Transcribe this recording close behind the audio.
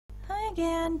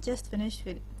again, just finished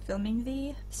filming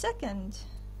the second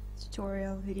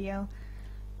tutorial video,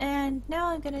 and now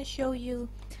I'm gonna show you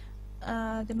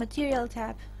the material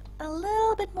tab a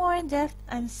little bit more in depth.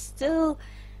 I'm still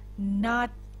not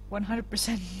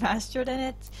 100% mastered in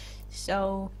it,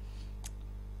 so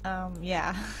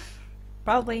yeah,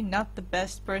 probably not the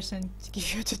best person to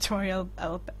give you a tutorial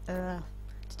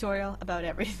about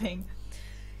everything.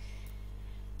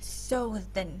 So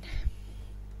then,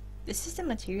 this is the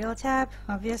material tab,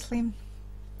 obviously,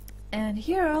 and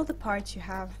here are all the parts you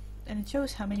have, and it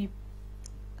shows how many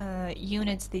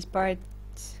units these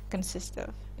parts consist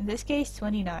of. In this case,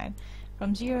 29,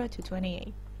 from 0 to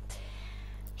 28.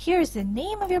 Here's the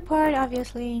name of your part,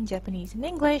 obviously, in Japanese and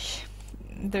English.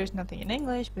 There's nothing in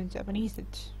English, but in Japanese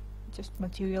it's just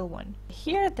material 1.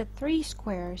 Here are the 3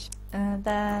 squares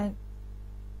that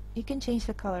you can change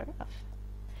the color of.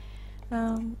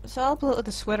 So I'll blow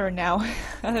the sweater now,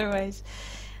 otherwise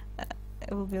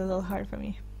it will be a little hard for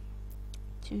me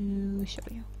to show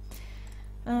you.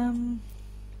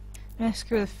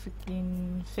 Screw the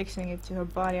freaking fixing it to her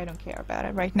body, I don't care about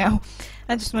it right now.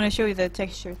 I just want to show you the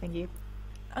texture thingy.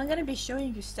 I'm gonna be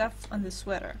showing you stuff on the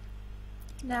sweater.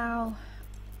 Now,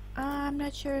 I'm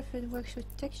not sure if it works with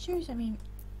textures. I mean,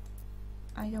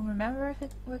 I don't remember if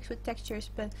it works with textures,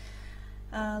 but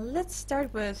let's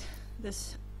start with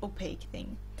this opaque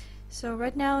thing. So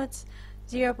right now it's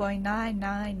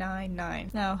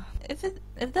 0.9999. Now, if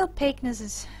the opaqueness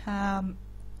is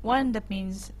 1, that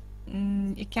means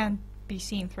it can't be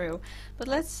seen through. But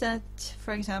let's set,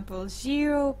 for example,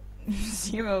 0.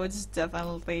 0 is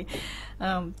definitely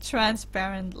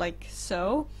transparent, like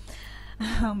so.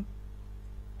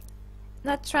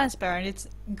 Not transparent, it's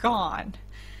gone.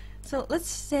 So let's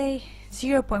say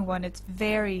 0.1, it's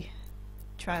very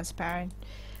transparent.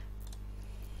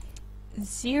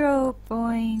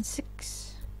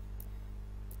 0.6,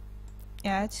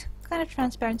 yeah, it's kind of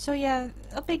transparent. So yeah,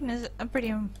 opaqueness, I'm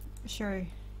pretty sure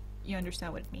you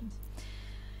understand what it means.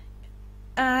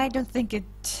 I don't think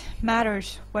it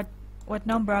matters what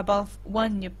number above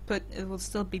 1 you put, it will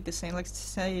still be the same. Let's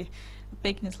say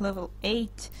opaqueness level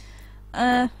 8.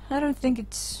 I don't think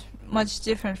it's much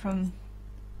different from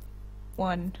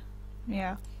 1.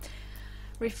 Yeah.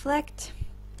 Reflect.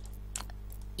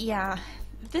 Yeah,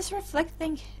 this reflect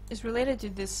thing is related to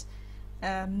this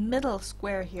middle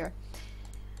square here.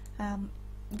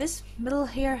 This middle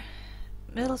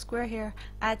square here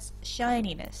adds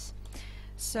shininess.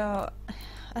 So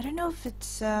I don't know if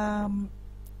it's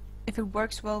if it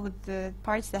works well with the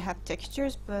parts that have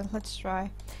textures, but let's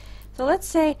try. So let's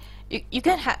say you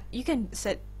can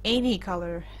set any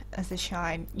color as a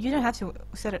shine. You don't have to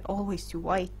set it always to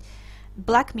white.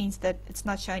 Black means that it's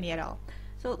not shiny at all.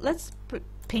 So let's put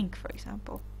pink, for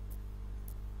example.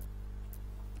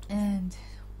 And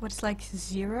what's like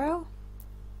 0?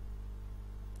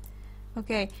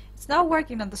 Okay, it's not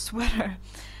working on the sweater.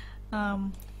 So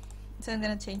I'm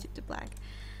gonna change it to black.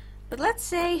 But let's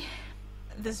say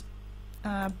this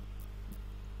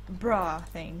bra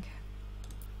thing.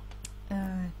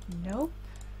 Nope.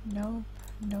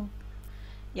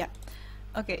 Yeah.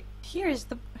 Okay, here's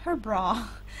her bra.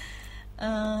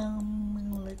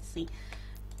 Let's see.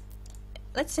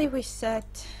 Let's say we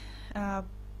set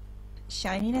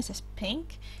shininess as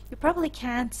pink. You probably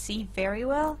can't see very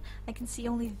well. I can see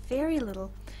only very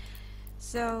little.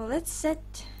 So let's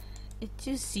set it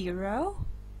to 0.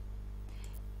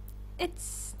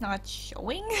 It's not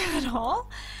showing at all,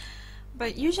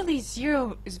 but usually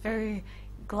 0 is very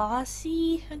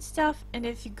glossy and stuff, and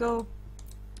if you go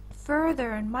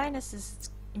further and minuses, it's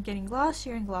getting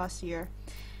glossier and glossier.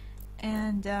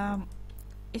 And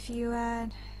if you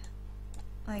add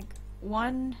like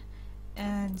 1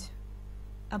 and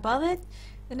above it,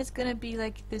 then it's gonna be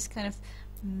like this kind of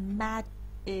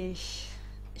matte-ish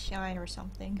shine or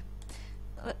something.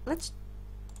 Let's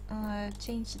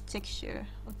change the texture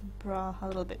of the bra a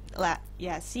little bit.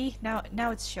 Yeah, see, now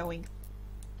it's showing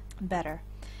better.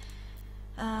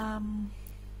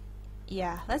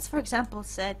 Yeah, let's for example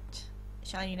set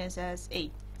shininess as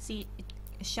 8. See,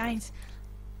 it shines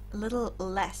a little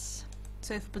less.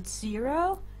 So if you put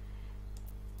 0,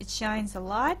 it shines a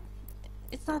lot.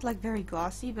 It's not like very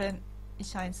glossy, but it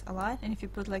shines a lot. And if you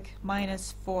put like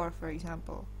 -4, for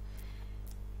example,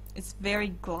 it's very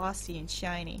glossy and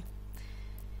shiny.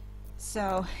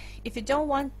 So if you don't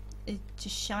want it to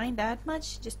shine that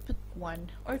much, just put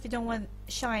 1. Or if you don't want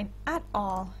shine at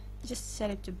all, just set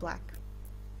it to black.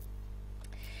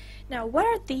 Now, what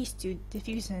are these two,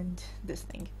 diffuse and this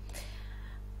thing?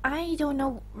 I don't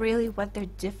know really what their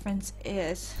difference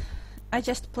is. I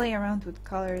just play around with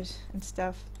colors and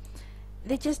stuff.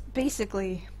 They just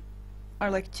basically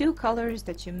are like two colors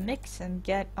that you mix and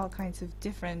get all kinds of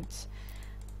different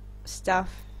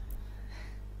stuff.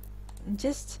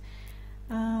 Just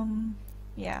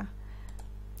yeah,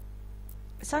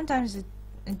 sometimes it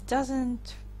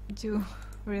doesn't do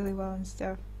really well and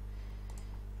stuff.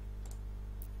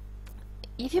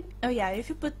 If you if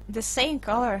you put the same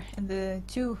color in the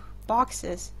two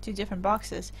different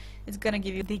boxes, it's gonna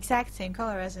give you the exact same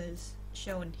color as is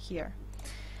shown here.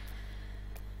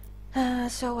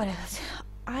 So what else?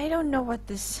 I don't know what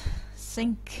this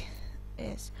sync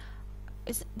is.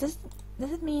 Does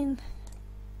it mean?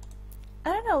 I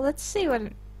don't know. Let's see what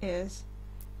it is.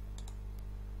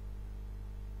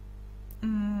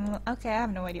 Okay, I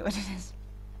have no idea what it is.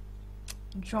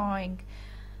 Drawing.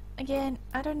 Again,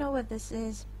 I don't know what this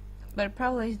is, but it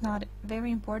probably is not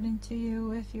very important to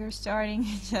you if you're starting.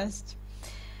 Just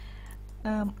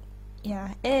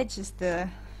yeah, edge is the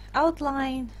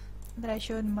outline that I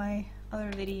showed in my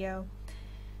other video,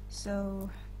 so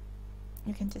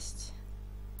you can just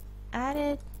add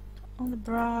it on the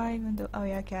brow, even though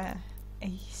okay,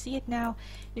 I see it now.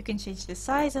 You can change the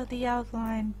size of the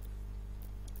outline,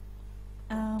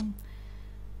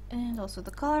 and also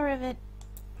the color of it.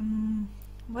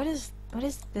 What is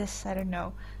this? I don't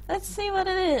know. Let's see what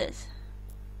it is.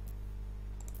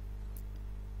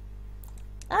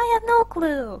 I have no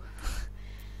clue.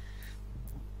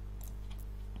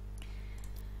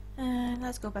 And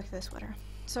let's go back to the sweater.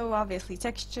 So obviously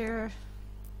texture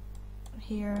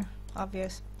here,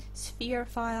 obvious sphere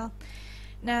file.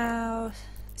 Now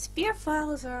sphere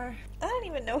files are, I don't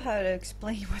even know how to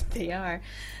explain what they are,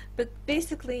 but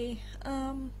basically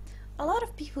a lot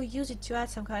of people use it to add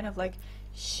some kind of like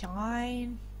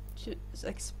shine,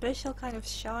 like special kind of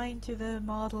shine to the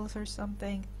models or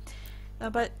something.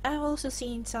 But I've also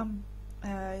seen some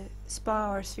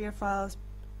SPA or sphere files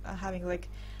having like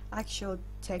actual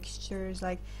textures,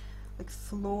 like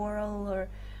floral or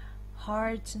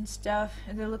hearts and stuff,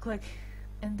 and they looked like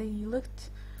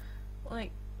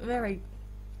very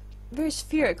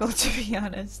spherical, to be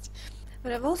honest.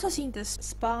 But I've also seen this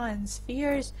SPA and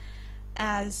spheres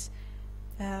as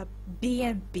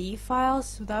BMD files,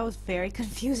 so that was very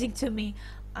confusing to me.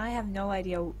 I have no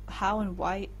idea how and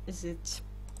why is it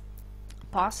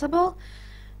possible,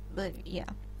 but yeah.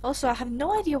 Also, I have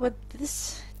no idea what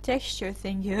this texture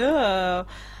thing. Oh,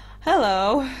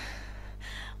 hello.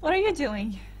 What are you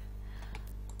doing?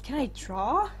 Can I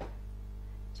draw?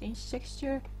 Change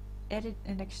texture, edit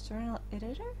an external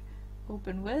editor,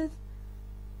 open with,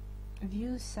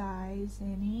 view size,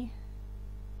 any,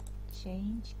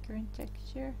 change current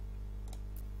texture.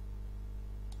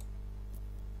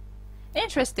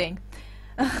 Interesting.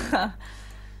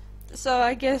 So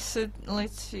I guess it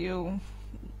lets you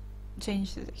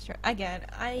change the texture. Again,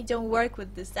 I don't work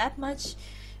with this that much.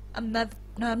 I'm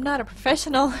not a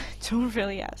professional. Don't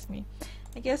really ask me.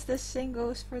 I guess this thing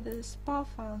goes for the SPA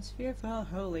file and sphere file.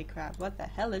 Holy crap, what the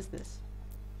hell is this?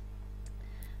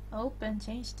 Open,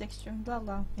 change texture, blah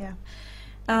blah. Yeah.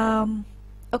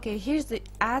 Okay, here's the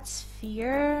add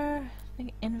sphere. I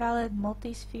think invalid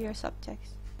multi-sphere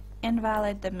subtext.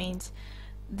 Invalid, that means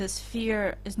the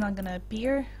sphere is not gonna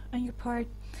appear on your part.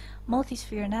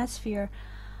 Multi-sphere and add sphere.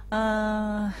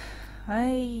 I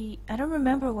don't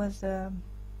remember what the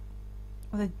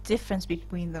difference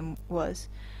between them was.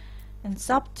 And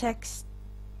subtext,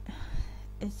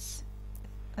 it's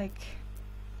like,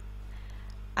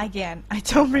 again, I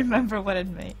don't remember what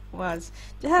it was.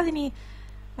 Do you have any?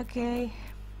 Okay.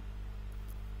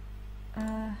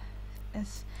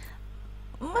 Yes.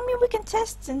 I mean, we can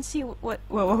test and see what.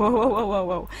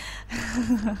 Whoa.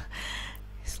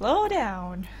 Slow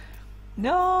down.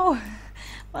 No,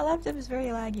 my laptop is very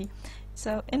laggy.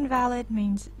 So invalid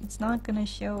means it's not gonna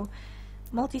show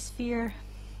multi-sphere.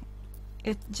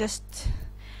 It just,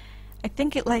 I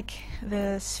think it like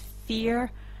the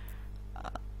sphere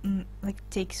like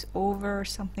takes over or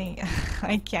something.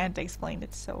 I can't explain,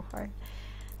 it's so hard.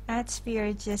 Add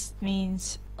sphere just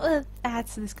means, well, it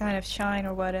adds this kind of shine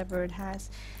or whatever it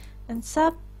has. And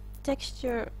sub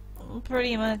texture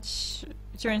pretty much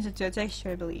turns into a texture,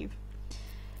 I believe,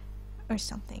 or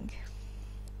something.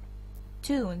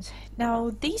 Toons.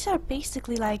 Now these are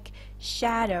basically like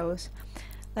shadows.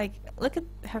 Like, look at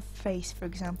her face, for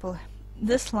example.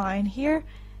 This line here.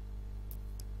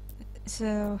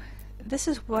 So this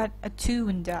is what a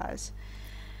toon does.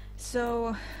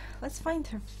 So let's find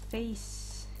her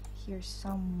face here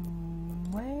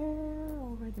somewhere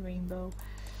over the rainbow.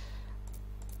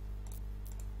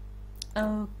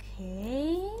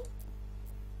 Okay.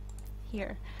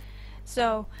 Here.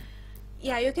 So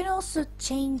yeah, you can also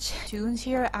change toons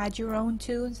here, add your own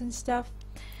toons and stuff.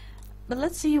 But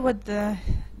let's see what the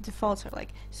defaults are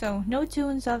like. So no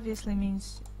tunes obviously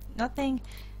means nothing.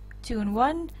 Tune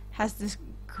 1 has this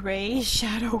gray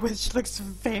shadow which looks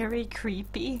very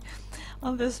creepy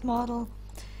on this model.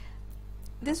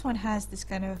 This one has this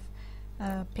kind of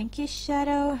pinkish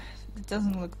shadow that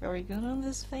doesn't look very good on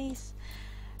this face.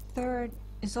 Third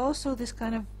is also this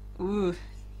kind of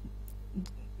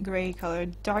gray color,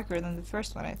 darker than the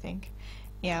first one, I think.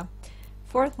 Yeah.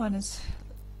 Fourth one is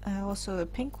also the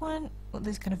pink one,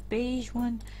 this kind of beige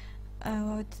one.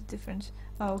 What's the difference?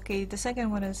 Oh, okay, the second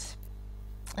one is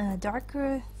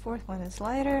darker, fourth one is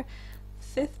lighter,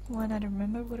 fifth one I don't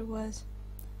remember what it was.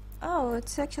 Oh,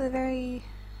 it's actually very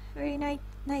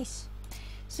nice.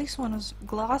 Sixth one was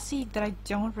glossy, that I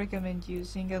don't recommend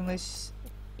using unless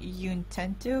you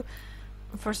intend to.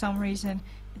 For some reason,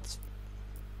 it's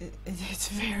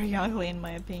very ugly in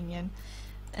my opinion.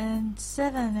 And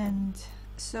 7 and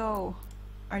so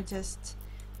are just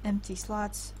empty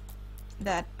slots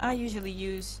that I usually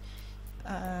use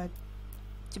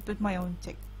to put my own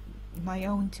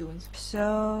tunes.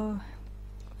 So,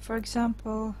 for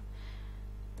example,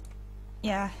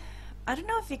 yeah, I don't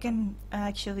know if you can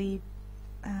actually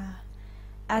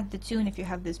add the tune if you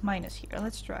have this minus here.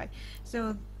 Let's try.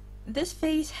 So this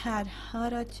face had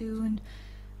Hada tune,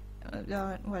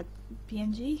 what,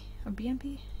 PNG or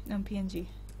BMP? No, PNG.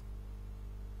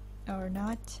 Or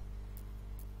not?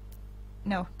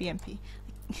 No, BMP.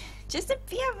 Just in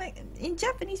PMX, in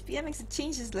Japanese PMX it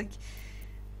changes like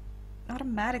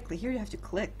automatically. Here you have to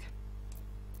click,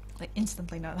 like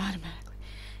instantly, not automatically.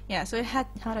 Yeah, so it had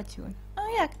Hada tune.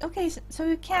 Oh yeah, okay, so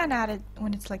you can add it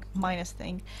when it's like minus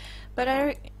thing, but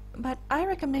I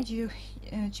recommend you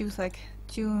choose like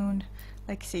tune,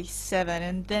 like say 7,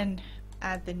 and then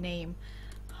add the name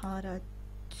Hada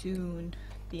tune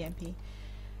BMP,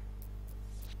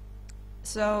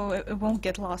 so it won't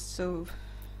get lost. So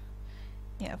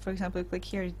yeah, for example, you click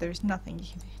here, there's nothing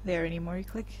there anymore. You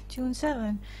click tune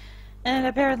 7, and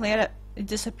apparently it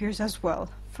disappears as well.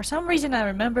 For some reason, I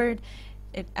remembered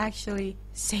it actually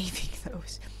saving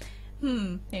those.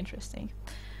 Interesting.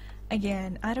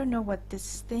 Again, I don't know what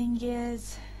this thing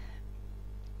is.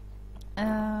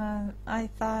 I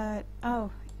thought,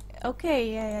 oh,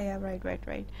 okay, yeah,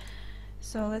 right.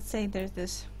 So let's say there's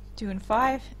this tune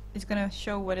 5. It's gonna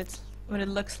show what it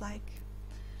looks like.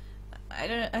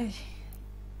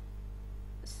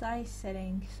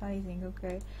 Sizing,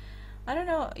 okay. I don't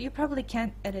know, you probably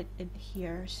can't edit it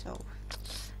here, so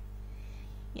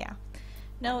yeah.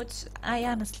 Notes, I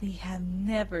honestly have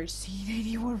never seen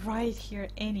anyone write here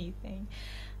anything.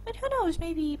 But who knows,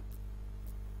 maybe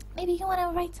you want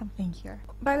to write something here.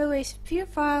 By the way, sphere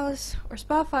files or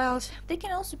spa files, they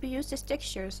can also be used as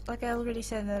textures. Like I already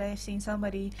said that I've seen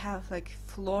somebody have like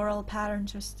floral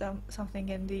patterns or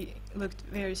something, and they looked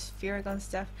very spherical and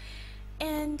stuff.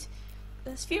 And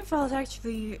the sphere file is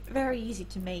actually very easy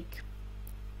to make.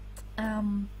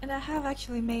 And I have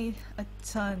actually made a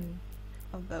ton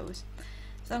of those.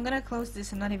 So I'm gonna close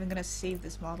this. I'm not even gonna save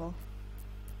this model.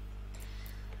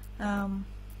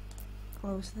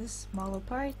 Close this model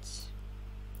part.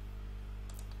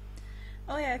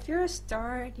 Oh yeah, if you're a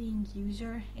starting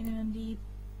user in MMD,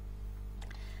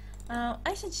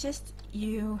 I suggest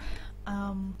you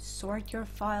sort your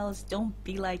files. Don't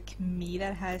be like me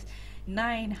that has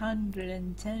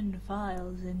 910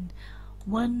 files in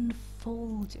one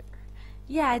folder.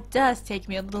 Yeah, it does take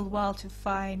me a little while to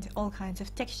find all kinds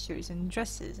of textures and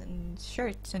dresses and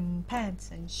shirts and pants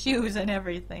and shoes and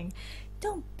everything.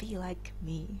 Don't be like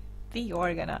me. Be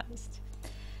organized.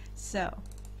 So,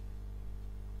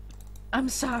 I'm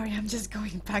sorry, I'm just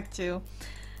going back to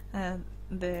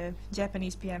the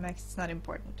Japanese PMX. It's not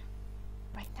important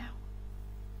right now.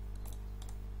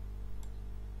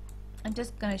 I'm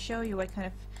just gonna show you what kind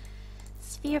of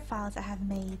sphere files I have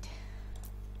made.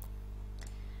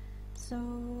 So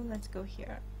let's go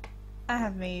here. I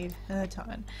have made a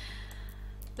ton.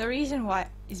 The reason why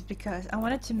is because I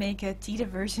wanted to make a Tita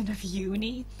version of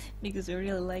Uni, because I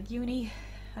really like Uni.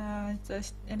 And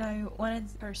I wanted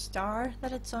her star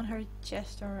that it's on her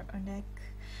chest or neck.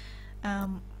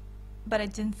 But I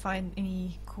didn't find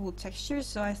any cool textures,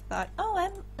 so I thought, oh,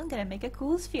 I'm gonna make a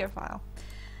cool sphere file.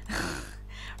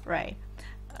 Right.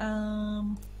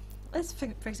 Let's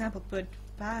for example put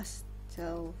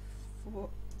pastel for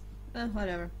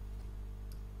whatever.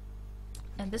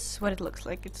 And this is what it looks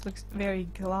like. It looks very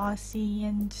glossy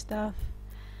and stuff.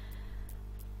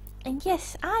 And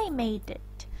yes, I made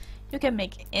it. You can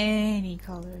make any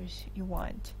colors you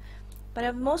want. But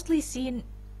I've mostly seen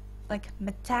like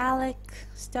metallic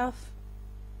stuff,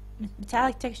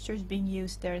 metallic textures being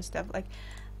used there and stuff. Like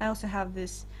I also have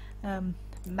this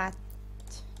matte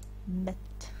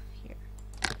here.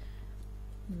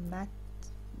 matte.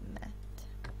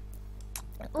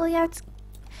 Well, yeah, it's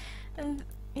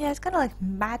kind of like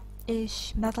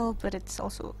matte-ish metal, but it's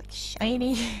also like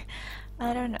shiny.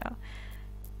 I don't know.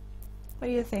 What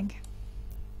do you think?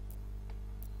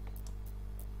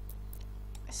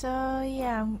 So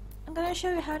yeah, I'm gonna show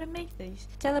you how to make these.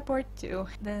 Teleport to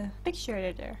the picture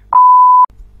editor.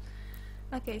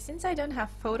 Okay, since I don't have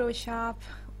Photoshop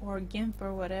or GIMP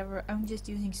or whatever, I'm just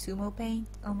using Sumo Paint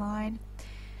online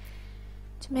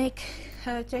to make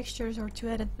textures or to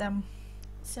edit them.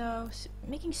 So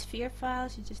making sphere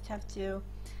files, you just have to,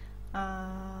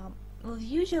 well, the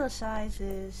usual size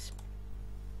is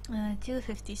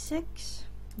 256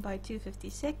 by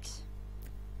 256,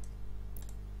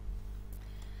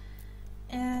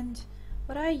 and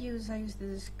what I use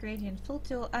this gradient fill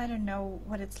tool. I don't know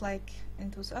what it's like in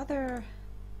those other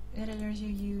editors you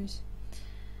use.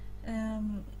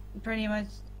 Pretty much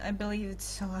I believe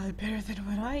it's a lot better than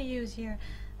what I use here.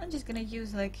 I'm just gonna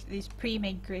use like these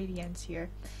pre-made gradients here,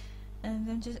 and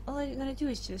then just all I'm gonna do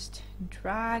is just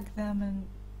drag them and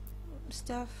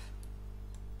stuff.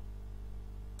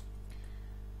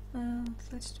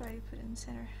 Let's try to put it in the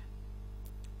center.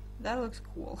 That looks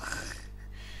cool.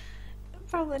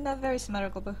 Probably not very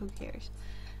symmetrical, but who cares?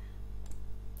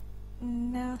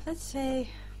 Now let's say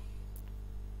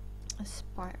a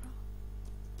spiral.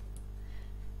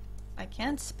 I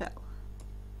can't spell.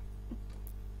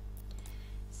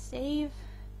 Save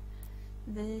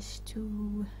this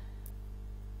to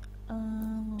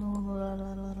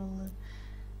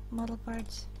model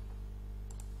parts.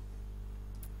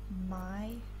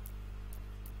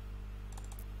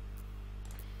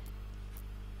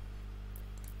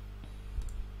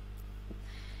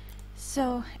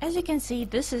 So as you can see,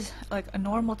 this is like a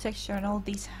normal texture, and all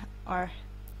these are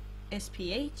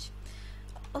SPH.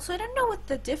 Also, I don't know what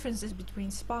the difference is between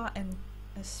SPA and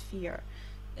a sphere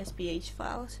SPH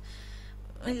files.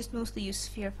 I just mostly use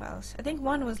sphere files. I think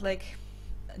one was like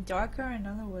darker,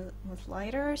 another was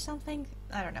lighter or something.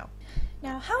 I don't know.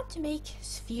 Now, how to make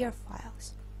sphere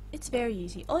files? It's very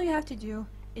easy. All you have to do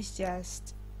is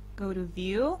just go to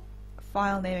View,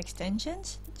 File Name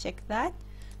Extensions, check that,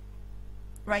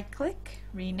 right click,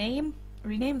 rename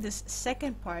this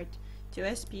second part to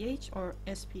SPH or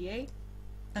SPA.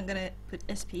 I'm gonna put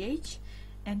SPH,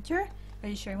 enter. Are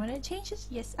you sure you want to change this?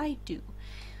 Yes, I do.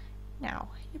 Now,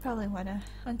 you probably want to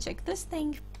uncheck this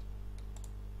thing.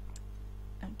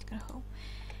 I'm just gonna home.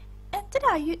 And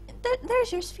ta-da!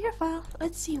 There's your sphere file.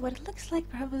 Let's see what it looks like.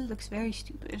 Probably looks very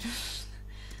stupid.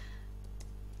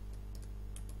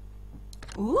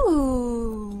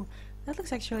 Ooh! That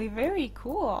looks actually very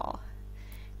cool.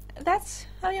 That's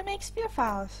how you make sphere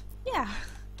files. Yeah.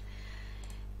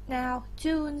 Now,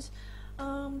 tunes.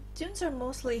 Tunes are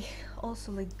mostly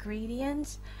also like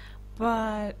gradients,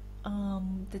 but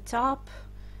the top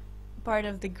part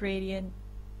of the gradient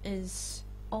is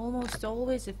almost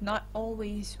always, if not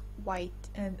always, white,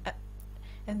 and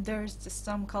there's just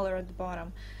some color at the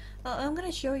bottom. I'm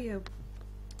gonna show you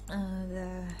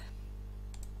the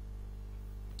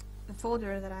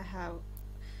folder that I have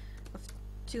of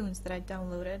tunes that I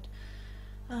downloaded.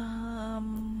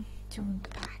 Tune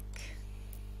pack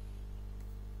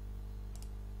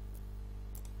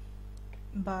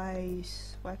by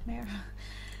Swagmare.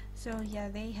 So yeah,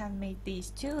 they have made these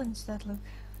tunes that look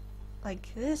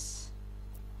like this.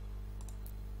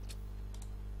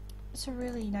 It's a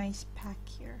really nice pack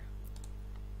here.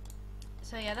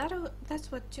 So yeah,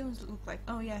 that's what tunes look like.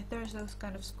 Oh yeah, there's those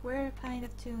kind of square kind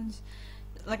of tunes.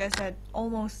 Like I said,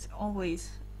 almost always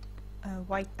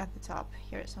white at the top.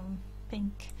 Here's some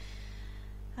pink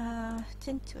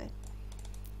tint to it.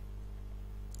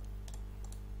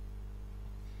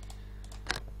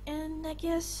 And I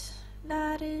guess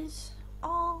that is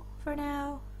all for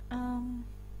now.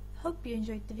 Hope you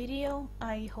enjoyed the video.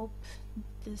 I hope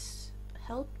this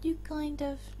helped you kind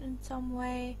of in some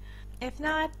way. If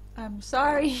not, I'm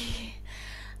sorry.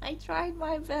 I tried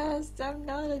my best. I'm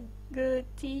not a good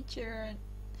teacher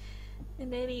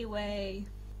in any way.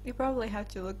 You probably have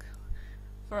to look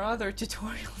for other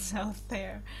tutorials out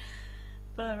there.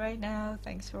 But right now,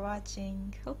 thanks for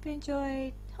watching. Hope you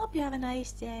enjoyed. Hope you have a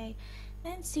nice day.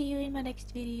 And see you in my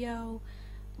next video,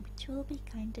 which will be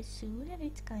kinda soon, and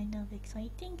it's kind of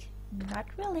exciting. Not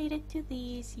related to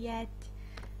these yet,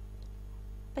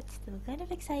 but still kind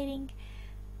of exciting.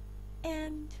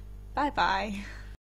 And bye bye.